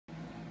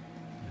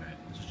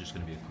just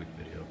going to be a quick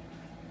video.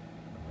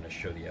 I'm going to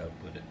show the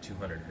output at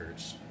 200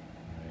 hertz.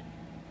 Right?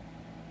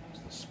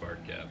 It's the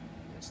spark gap.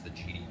 It's the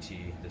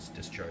GDT. This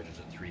discharges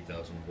at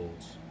 3,000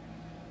 volts.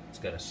 It's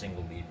got a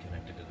single lead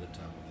connected to the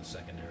top of the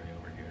secondary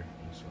over here.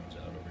 This one's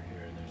out over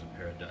here, and there's a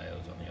pair of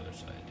diodes on the other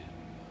side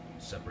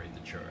to separate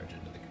the charge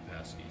into the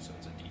capacity. So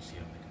it's a DC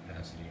on the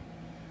capacity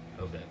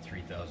of that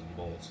 3,000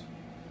 volts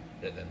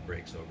that then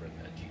breaks over in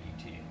that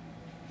GDT,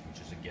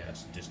 which is a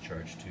gas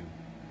discharge tube.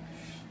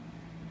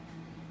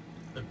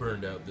 I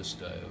burned out this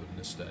diode and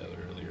this diode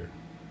earlier,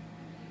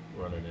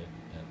 running it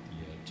at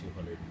the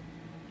 200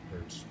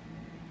 hertz.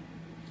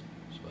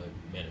 So I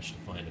managed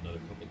to find another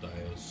couple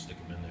diodes, stick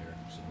them in there.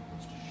 So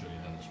let's just show you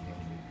how this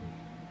runs real quick.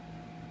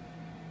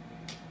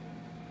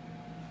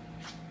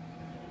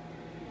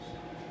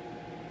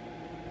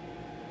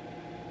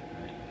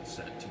 Alright, it's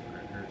set at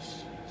 200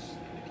 hertz. It's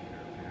the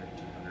indicator up here at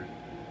 200.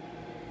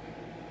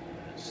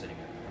 And it's sitting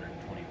at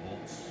 120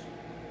 volts.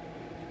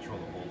 Control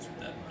the volts with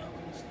that knob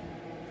on this thing.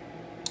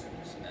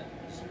 It's at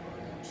 0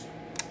 amps.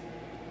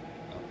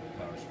 Output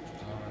power switch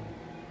is on.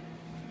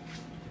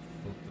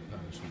 Flip the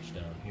power switch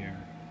down here.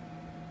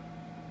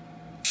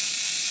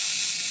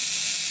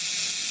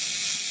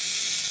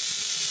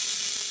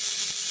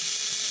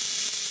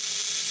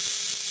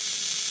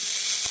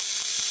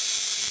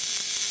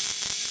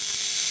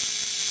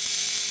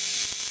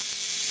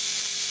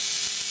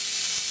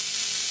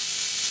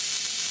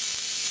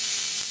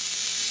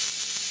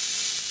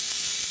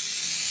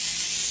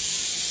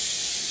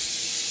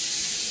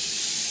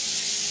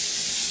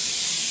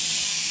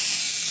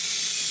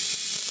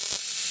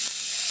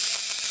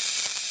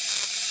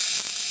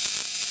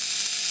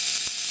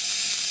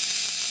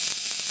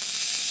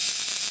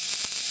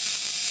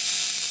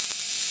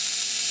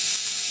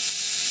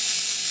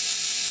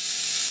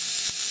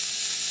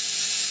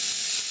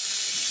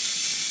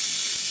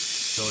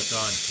 So it's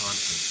on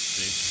constant,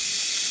 see?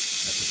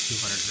 That's at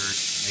 200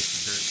 hertz, makes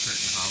a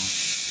certain hum.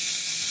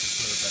 You can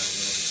put it back a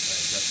little bit by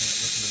adjusting it.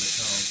 Listen to the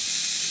tone.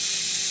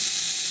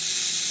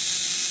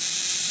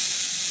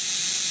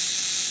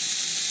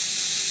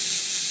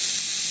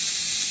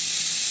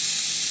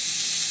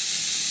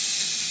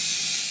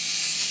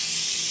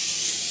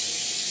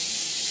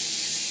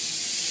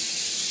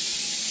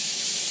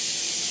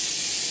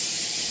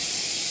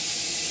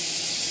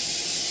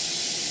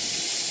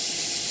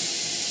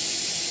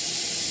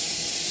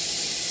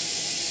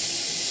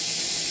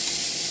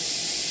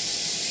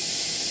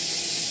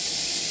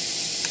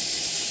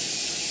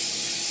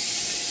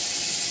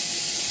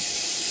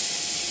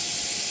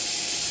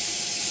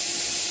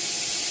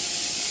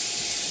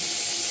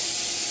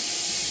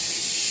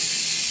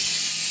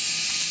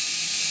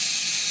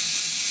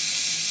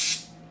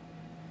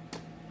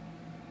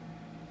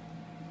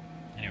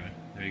 Anyway,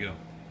 there you go.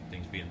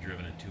 Thing's being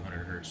driven at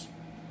 200 hertz.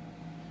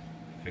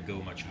 If it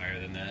go much higher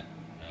than that,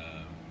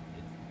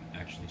 it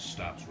actually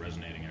stops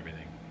resonating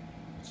everything.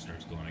 It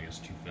starts going, I guess,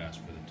 too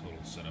fast for the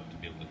total setup to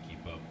be able to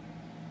keep up,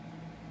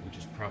 which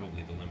is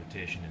probably the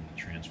limitation in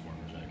the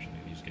transformers, actually,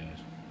 these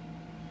guys.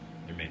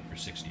 They're made for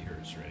 60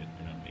 hertz, right?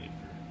 They're not made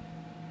for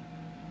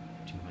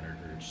 200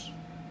 hertz.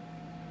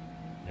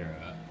 They're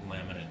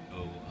laminate